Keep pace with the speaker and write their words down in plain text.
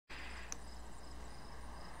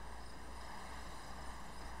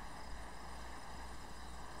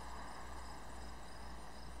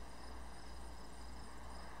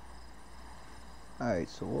Alright,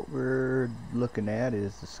 so what we're looking at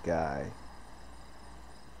is the sky.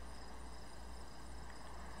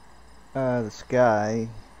 The sky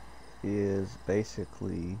is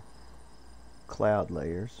basically cloud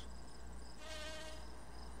layers,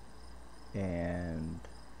 and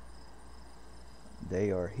they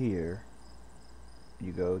are here.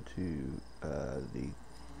 You go to the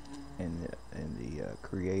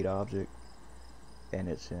create object, and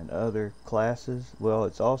it's in other classes. Well,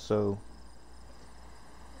 it's also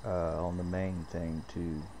on the main thing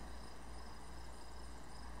too.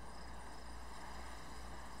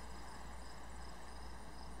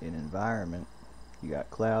 In environment, you got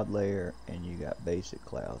cloud layer and you got basic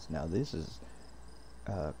clouds. Now this is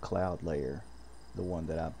cloud layer, the one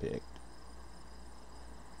that I picked.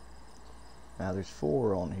 Now there's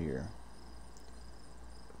 4 on here,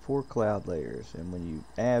 4 cloud layers, and when you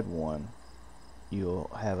add one, you'll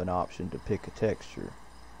have an option to pick a texture.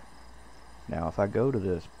 Now if I go to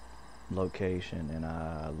this location and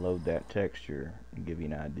I load that texture and give you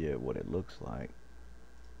an idea of what it looks like.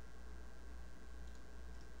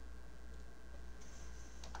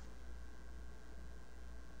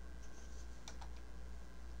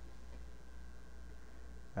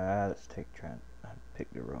 Let's I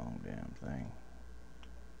picked the wrong damn thing.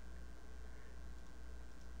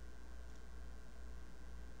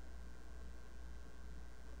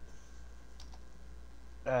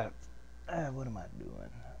 What am I doing?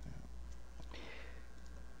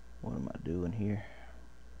 What am I doing here?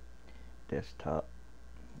 Desktop.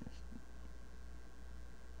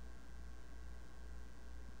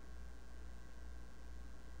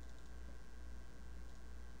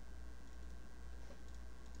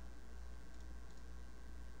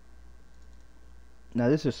 Now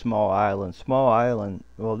this is Small Island. Small Island,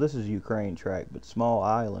 well this is Ukraine track, but Small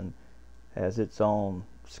Island has its own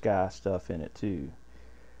sky stuff in it too.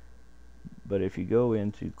 But if you go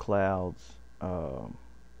into clouds, I'm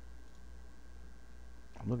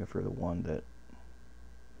looking for the one that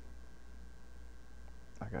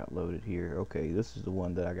I got loaded here. Okay, this is the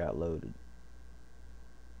one that I got loaded.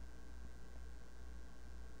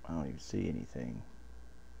 I don't even see anything.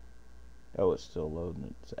 Oh, it's still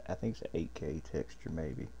loading. I think it's an 8K texture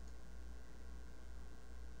maybe.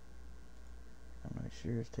 I'm not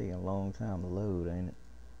sure. It's taking a long time to load, ain't it?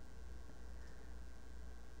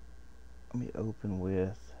 Let me open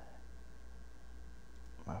with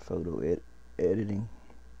my photo editing.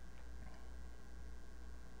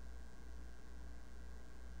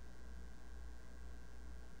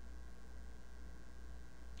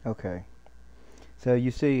 Okay, so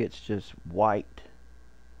you see it's just white.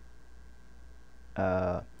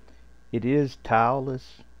 It is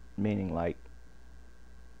tileless, meaning like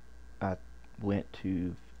I went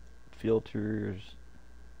to filters,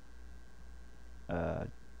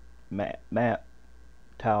 map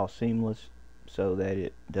tile seamless, so that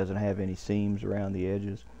it doesn't have any seams around the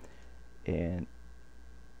edges. And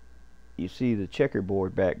you see the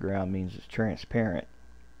checkerboard background means it's transparent,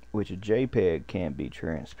 which a JPEG can't be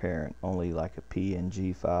transparent. Only like a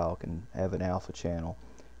PNG file can have an alpha channel,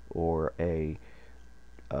 or a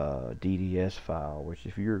DDS file, which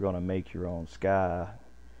if you're going to make your own sky,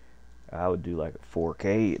 I would do like a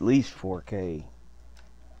 4K, at least 4K,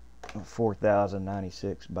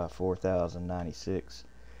 4096 by 4096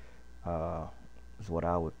 is what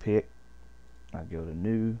I would pick. I'd go to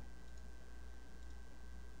new,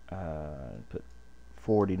 put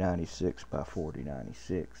 4096 by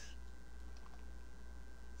 4096,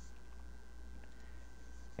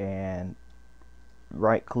 and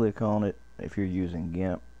right click on it if you're using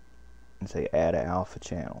GIMP and say add an alpha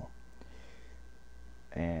channel,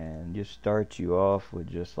 and just start you off with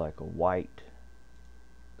just like a white,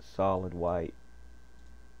 solid white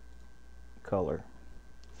color,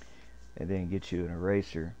 and then get you an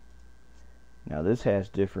eraser. Now this has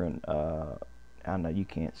different I know you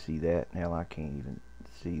can't see that. Hell, I can't even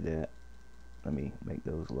see that. Let me make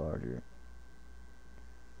those larger.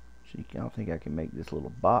 I don't think I can make this little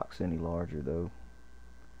box any larger though.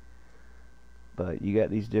 But you got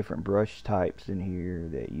these different brush types in here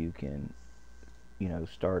that you can, you know,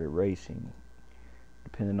 start erasing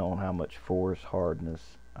depending on how much force hardness.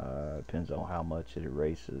 Depends on how much it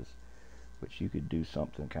erases, which you could do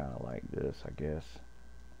something kind of like this, I guess.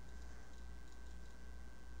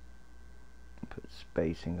 Put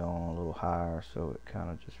spacing on a little higher so it kind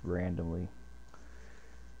of just randomly,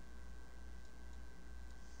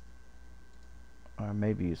 or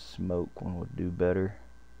maybe a smoke one would do better.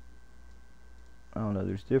 I don't know,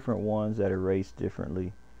 there's different ones that erase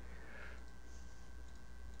differently.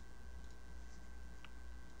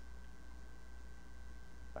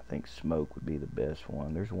 I think smoke would be the best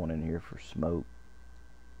one. There's one in here for smoke.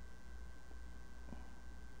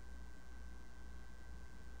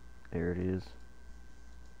 There it is.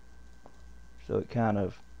 So it kind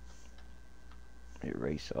of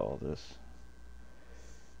erase all this.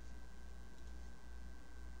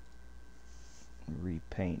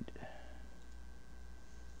 Repaint.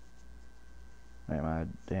 Man, I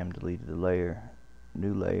damn deleted the layer.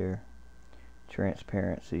 New layer.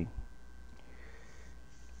 Transparency.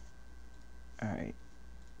 Alright.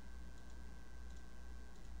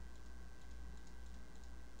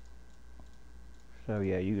 So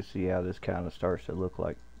yeah, you can see how this kind of starts to look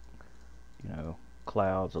like, you know,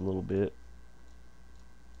 clouds a little bit.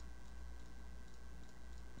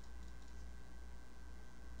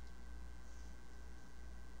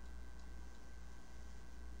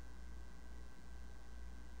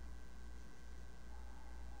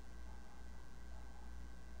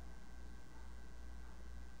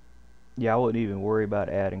 Yeah, I wouldn't even worry about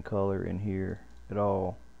adding color in here at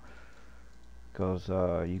all, because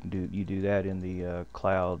you do that in the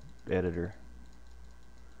cloud editor.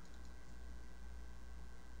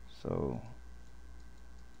 So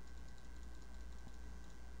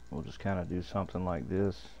we'll just kind of do something like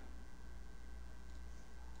this.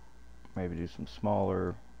 Maybe do some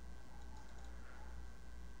smaller.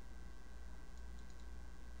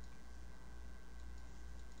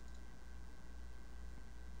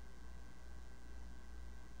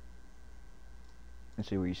 And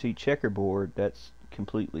see where you see checkerboard, that's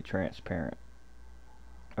completely transparent.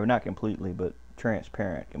 Or not completely, but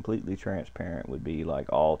transparent. Completely transparent would be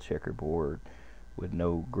like all checkerboard with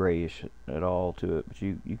no grayish at all to it. But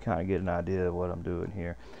you kind of get an idea of what I'm doing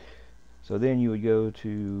here. So then you would go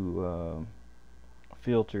to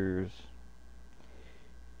filters,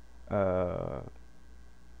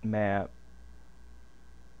 map,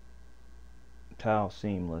 tile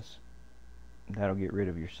seamless. That'll get rid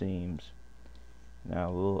of your seams.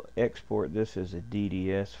 Now we'll export this as a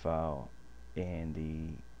DDS file,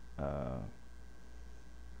 and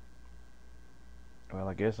well,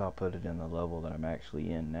 I guess I'll put it in the level that I'm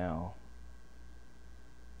actually in now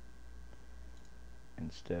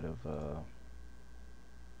instead of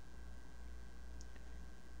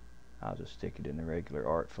I'll just stick it in the regular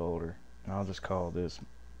art folder, and I'll just call this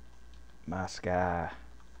mysky.dds.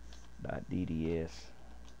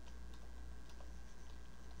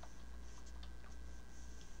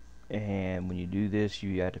 And when you do this,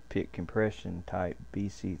 you have to pick compression type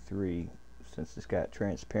BC3. Since it's got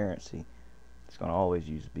transparency, it's going to always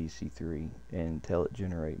use BC3 and tell it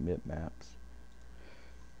generate bitmaps.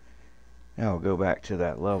 Now we'll go back to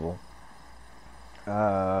that level.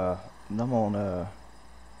 I'm going to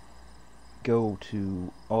go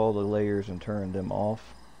to all the layers and turn them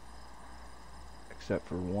off except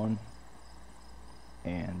for one.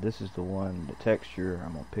 And this is the one, the texture.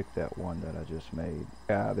 I'm going to pick that one that I just made.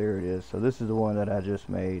 Yeah, there it is. So this is the one that I just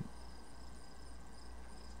made.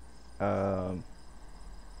 Right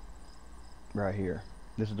here.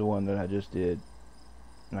 This is the one that I just did.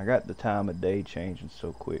 And I got the time of day changing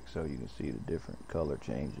so quick so you can see the different color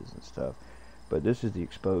changes and stuff. But this is the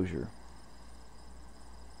exposure.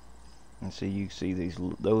 And see, you see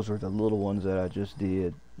those are the little ones that I just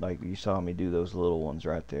did. Like you saw me do those little ones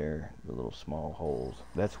right there, the little small holes.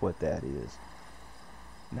 That's what that is.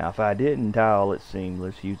 Now if I didn't tile it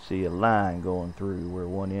seamless, you'd see a line going through where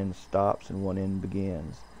one end stops and one end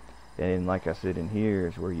begins. And like I said, in here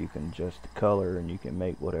is where you can adjust the color, and you can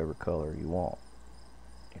make whatever color you want.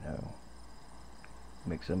 You know,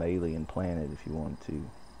 make some alien planet if you want to,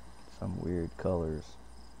 some weird colors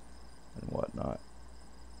and whatnot.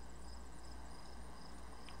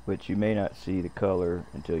 But you may not see the color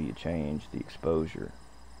until you change the exposure,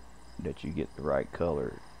 that you get the right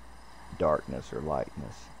color, darkness or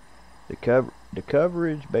lightness. The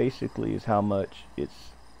coverage basically is how much it's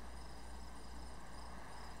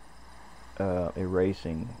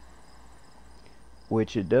erasing,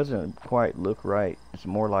 which it doesn't quite look right. It's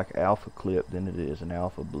more like alpha clip than it is an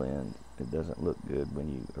alpha blend. It doesn't look good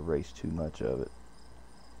when you erase too much of it.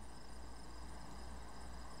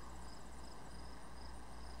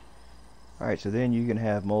 Alright, so then you can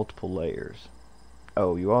have multiple layers.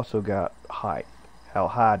 Oh, you also got height. How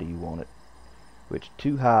high do you want it? Which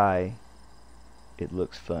too high, it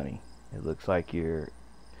looks funny. It looks like you're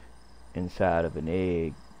inside of an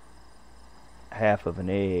egg, half of an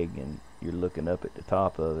egg, and you're looking up at the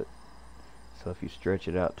top of it. So if you stretch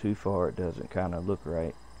it out too far, it doesn't kind of look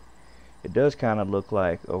right. It does kind of look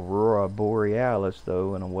like Aurora Borealis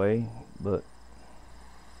though, in a way, but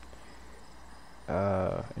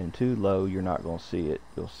and too low, you're not going to see it.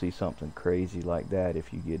 You'll see something crazy like that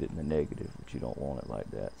if you get it in the negative, but you don't want it like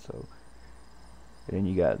that. So, and then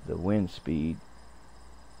you got the wind speed,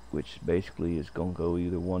 which basically is going to go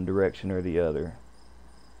either one direction or the other.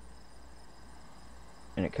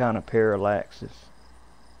 and it kind of parallaxes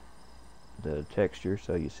the texture,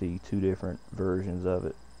 so you see two different versions of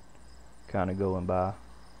it kind of going by.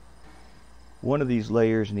 One of these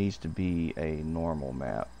layers needs to be a normal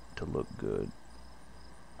map to look good.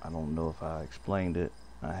 I don't know if I explained it.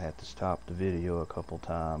 I had to stop the video a couple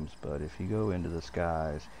times, but if you go into the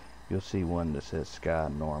skies, you'll see one that says sky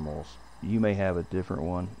normals. You may have a different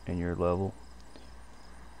one in your level,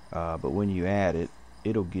 but when you add it,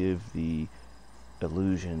 it'll give the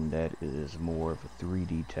illusion that it is more of a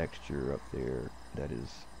 3D texture up there that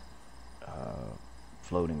is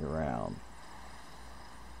floating around.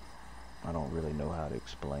 I don't really know how to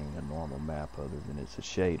explain a normal map other than it's a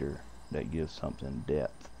shader that gives something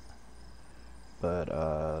depth.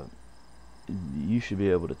 But you should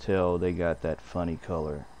be able to tell they got that funny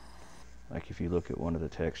color. Like if you look at one of the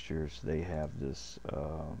textures, they have this, let's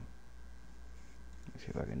see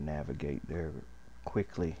if I can navigate there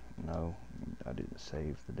quickly. No, I didn't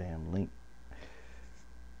save the damn link.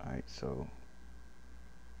 Alright, so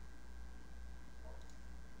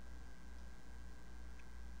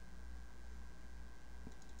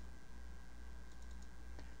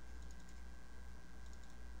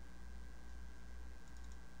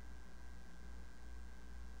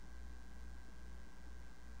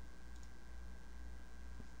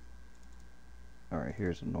alright,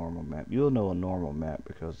 here's a normal map. You'll know a normal map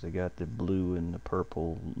because they got the blue and the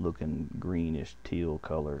purple looking greenish teal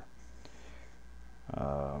color.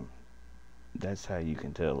 That's how you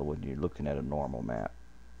can tell when you're looking at a normal map.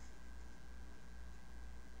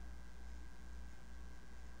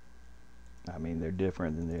 I mean, they're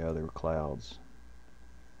different than the other clouds.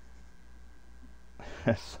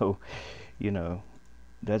 So, you know,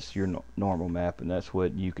 that's your normal map, and that's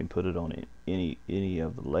what you can put it on any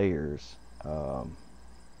of the layers.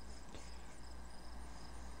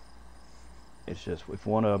 It's just if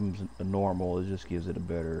one of them's a normal, it just gives it a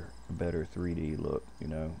better 3D look, you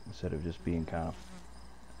know, instead of just being kind of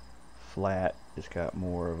flat. It's got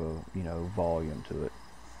more of a, you know, volume to it.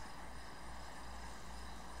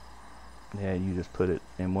 Yeah, you just put it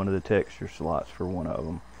in one of the texture slots for one of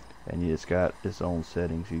them, and it's got its own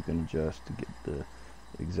settings you can adjust to get the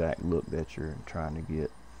exact look that you're trying to get,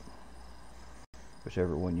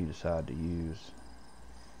 whichever one you decide to use.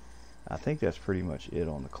 I think that's pretty much it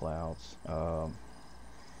on the clouds. So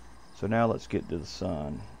now let's get to the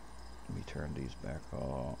sun. Let me turn these back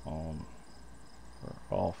on, or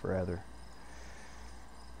off rather.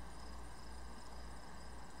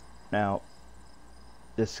 Now,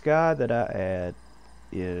 the sky that I add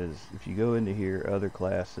is, if you go into here, other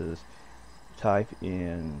classes, type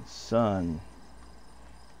in sun,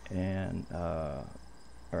 and or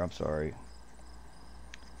I'm sorry,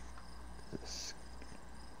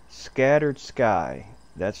 scattered sky.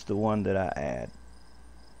 That's the one that I add.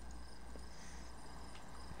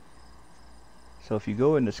 So if you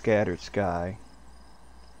go into scattered sky,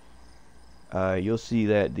 you'll see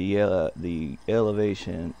that the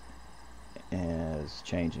elevation is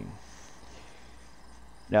changing.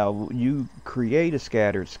 Now, when you create a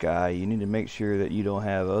scattered sky, you need to make sure that you don't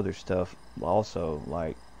have other stuff also,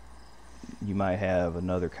 like you might have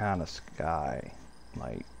another kind of sky.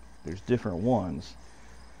 Like there's different ones.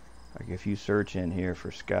 Like if you search in here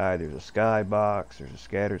for sky, there's a sky box, there's a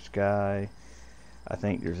scattered sky. I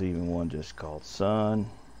think there's even one just called sun,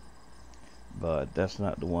 but that's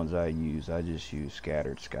not the ones I use. I just use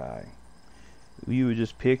scattered sky. You would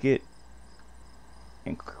just pick it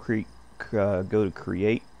and go to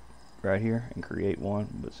create right here and create one,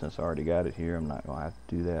 but since I already got it here, I'm not gonna have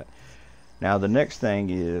to do that. Now the next thing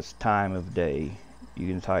is time of day. You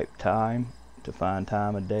can type time to find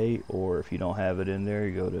time of day, or if you don't have it in there,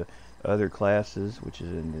 you go to other classes, which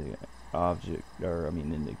is in the object, or I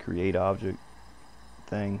mean in the create object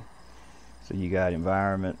thing. So you got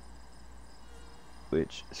environment,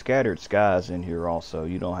 which scattered sky is in here also.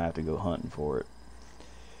 You don't have to go hunting for it.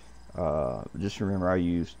 Just remember, I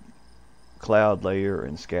used cloud layer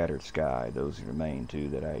and scattered sky. Those are the main two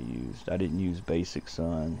that I used. I didn't use basic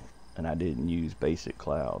sun, and I didn't use basic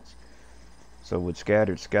clouds. So with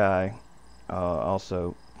scattered sky,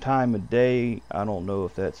 also time of day, I don't know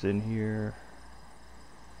if that's in here.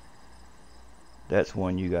 That's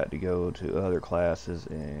one you got to go to other classes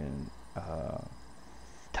and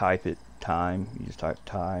type it time. You just type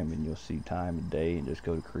time and you'll see time of day, and just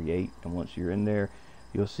go to create, and once you're in there,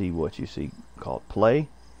 you'll see what you see called play.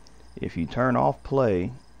 If you turn off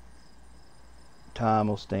play, time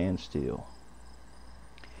will stand still.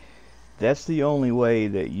 That's the only way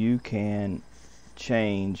that you can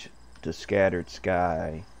change to scattered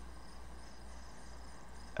sky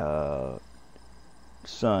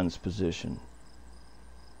sun's position.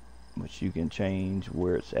 which you can change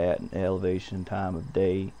where it's at in elevation, time of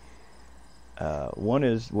day. One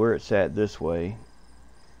is where it's at this way,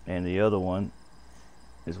 and the other one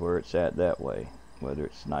is where it's at that way, whether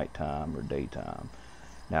it's nighttime or daytime.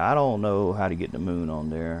 Now I don't know how to get the moon on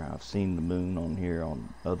there. I've seen the moon on here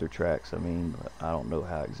on other tracks, but I don't know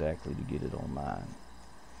how exactly to get it on mine.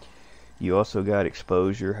 You also got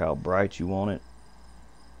exposure, how bright you want it.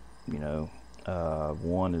 You know,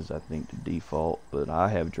 1 is I think the default, but I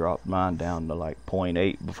have dropped mine down to like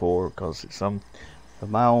 0.8 before because some of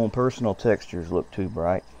my own personal textures look too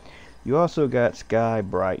bright. You also got sky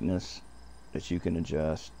brightness that you can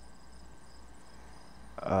adjust.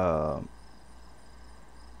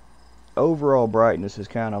 Overall brightness is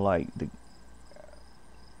kind of like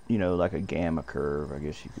like a gamma curve, I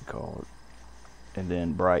guess you could call it. And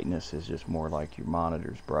then brightness is just more like your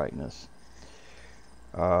monitor's brightness.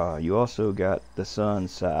 You also got the sun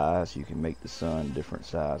size. You can make the sun different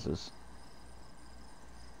sizes.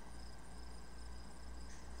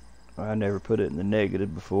 I never put it in the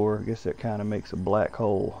negative before. I guess that kind of makes a black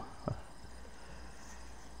hole.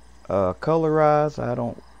 Colorize, I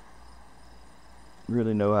don't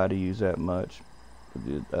really know how to use that much.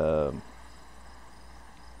 The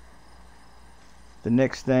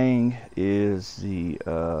next thing is the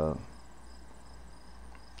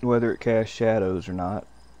whether it casts shadows or not.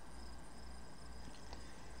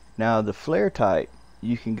 Now the flare type,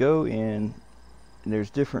 you can go in and there's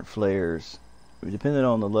different flares. Depending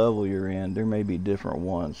on the level you're in, there may be different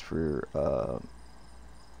ones for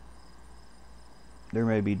there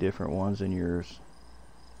may be different ones in yours.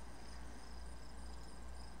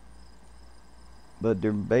 But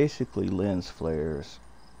they're basically lens flares,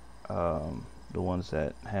 the ones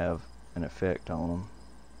that have an effect on them.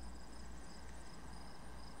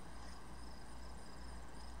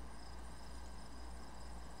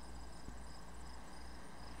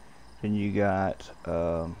 Then you got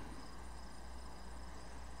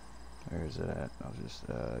where's it at?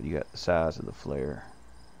 You got the size of the flare,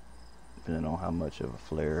 depending on how much of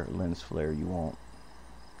a lens flare you want.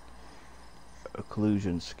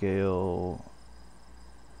 Occlusion scale,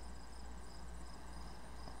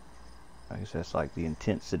 I guess that's like the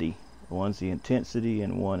intensity. One's the intensity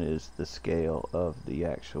and one is the scale of the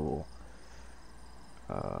actual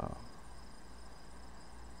like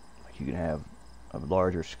you can have a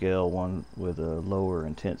larger scale, one with a lower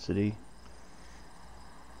intensity,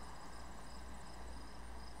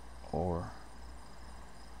 or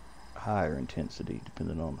higher intensity,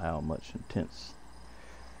 depending on how much intense.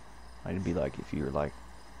 It'd be like if you're like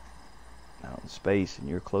out in space and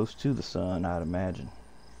you're close to the sun, I'd imagine.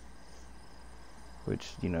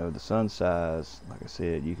 Which, the sun size, like I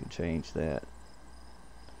said, you can change that.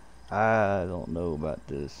 I don't know about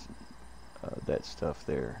this, that stuff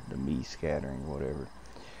there, the me scattering, whatever.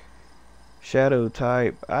 Shadow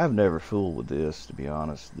type, I've never fooled with this, to be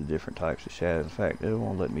honest, the different types of shadows. In fact, it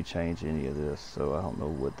won't let me change any of this, so I don't know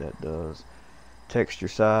what that does. Texture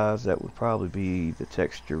size, that would probably be the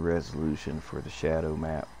texture resolution for the shadow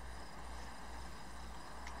map.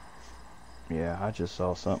 Yeah, I just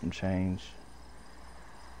saw something change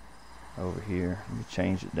over here. Let me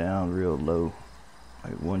change it down real low,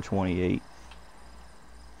 like 128.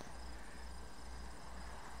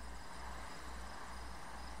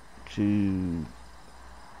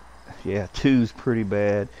 Yeah, 2's pretty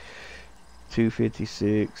bad.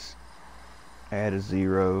 256. Add a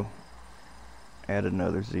 0. Add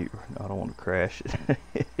another 0. I don't want to crash it.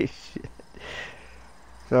 Shit.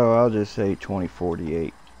 So I'll just say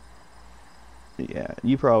 2048. Yeah,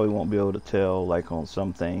 you probably won't be able to tell, like on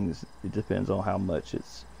some things. It depends on how much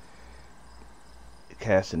it's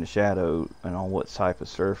casting the shadow and on what type of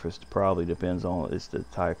surface. It probably depends on the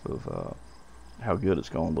type of how good it's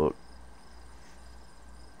going to look.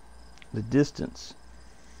 The distance,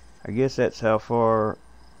 I guess that's how far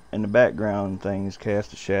in the background things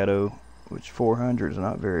cast a shadow, which 400 is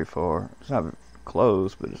not very far. It's not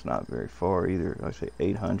close, but it's not very far either. Like I say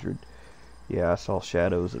 800. Yeah, I saw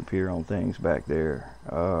shadows appear on things back there.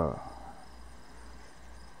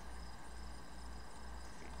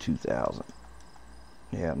 2000.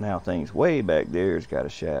 Yeah, now things way back there has got a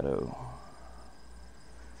shadow.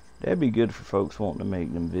 That'd be good for folks wanting to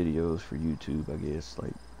make them videos for YouTube, I guess.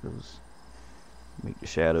 Like those, make the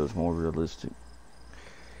shadows more realistic.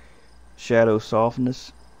 Shadow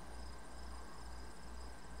softness.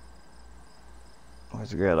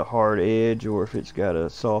 Has it got a hard edge or if it's got a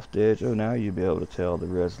soft edge? Oh, now you'll be able to tell the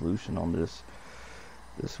resolution on this.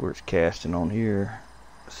 This is where it's casting on here.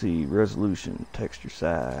 See, resolution, texture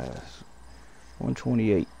size,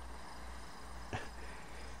 128,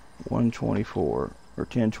 124, or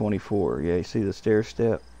 1024. Yeah, you see the stair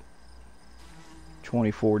step?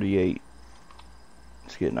 2048.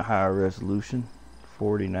 It's getting a higher resolution.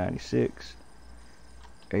 4096,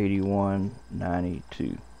 8192.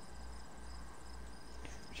 You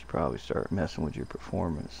should probably start messing with your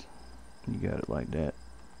performance. You got it like that.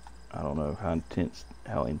 I don't know how intense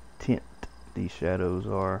these shadows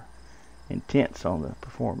are. Intense on the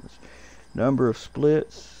performance. Number of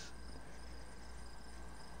splits.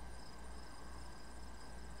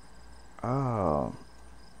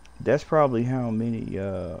 That's probably how many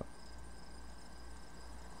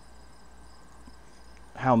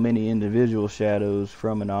individual shadows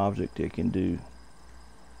from an object it can do.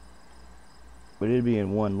 But it'd be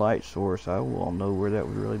in one light source. I won't know where that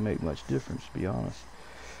would really make much difference, to be honest.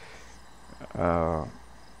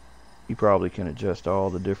 You probably can adjust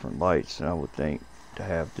all the different lights, and I would think, to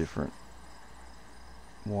have different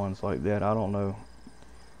ones like that. I don't know.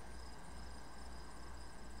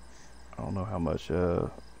 I don't know how much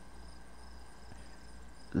the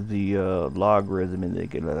logarithm in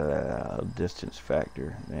the distance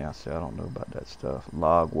factor. Yeah, see, I don't know about that stuff.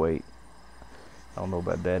 Log weight. I don't know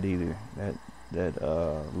about that either. That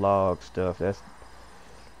log stuff.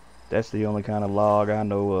 That's the only kind of log I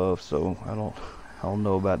know of. So I don't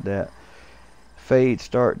know about that. Fade,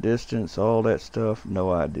 start distance, all that stuff.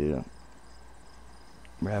 No idea.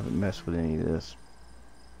 I haven't messed with any of this.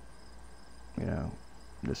 You know,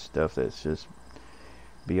 this stuff that's just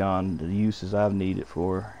beyond the uses I've needed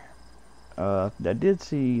for. I did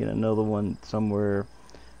see another one somewhere,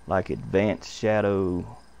 like advanced shadow,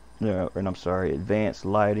 advanced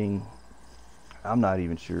lighting. I'm not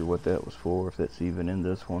even sure what that was for, if that's even in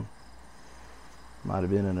this one. Might have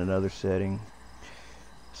been in another setting.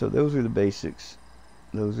 So those are the basics.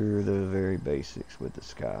 Those are the very basics with the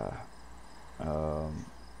sky. The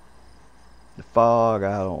fog,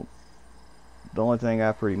 the only thing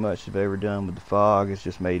I pretty much have ever done with the fog is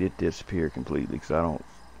just made it disappear completely, because I don't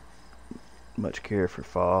much care for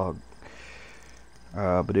fog.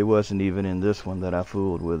 But it wasn't even in this one that I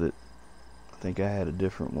fooled with it. I think I had a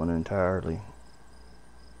different one entirely.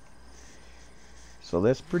 So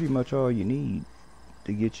that's pretty much all you need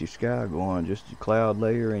to get your sky going. Just your cloud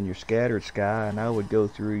layer and your scattered sky. And I would go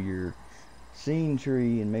through your scene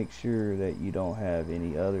tree and make sure that you don't have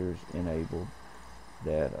any others enabled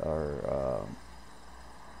that are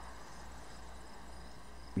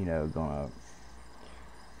gonna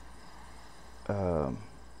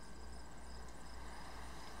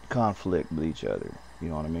conflict with each other. You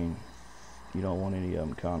know what I mean? You don't want any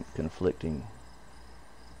of them conflicting.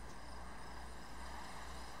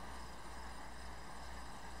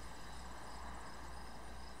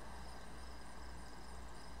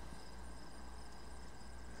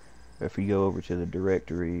 If you go over to the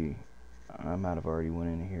directory, I might have already went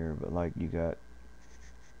in here, but like you got,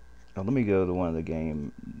 let me go to one of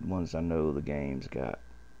the ones I know the game's got,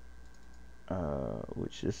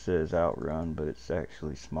 which just says Outrun, but it's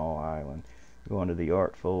actually Small Island. Go into the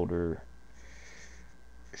art folder.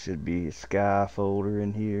 Should be a sky folder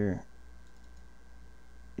in here.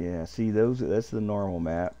 Yeah, see that's the normal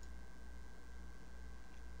map,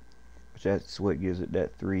 which that's what gives it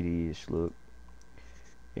that 3D-ish look.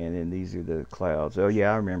 And then these are the clouds. Oh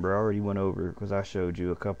yeah, I remember. I already went over because I showed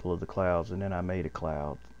you a couple of the clouds, and then I made a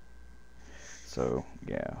cloud. So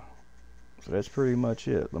yeah, so that's pretty much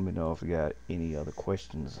it. Let me know if you got any other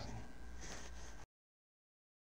questions.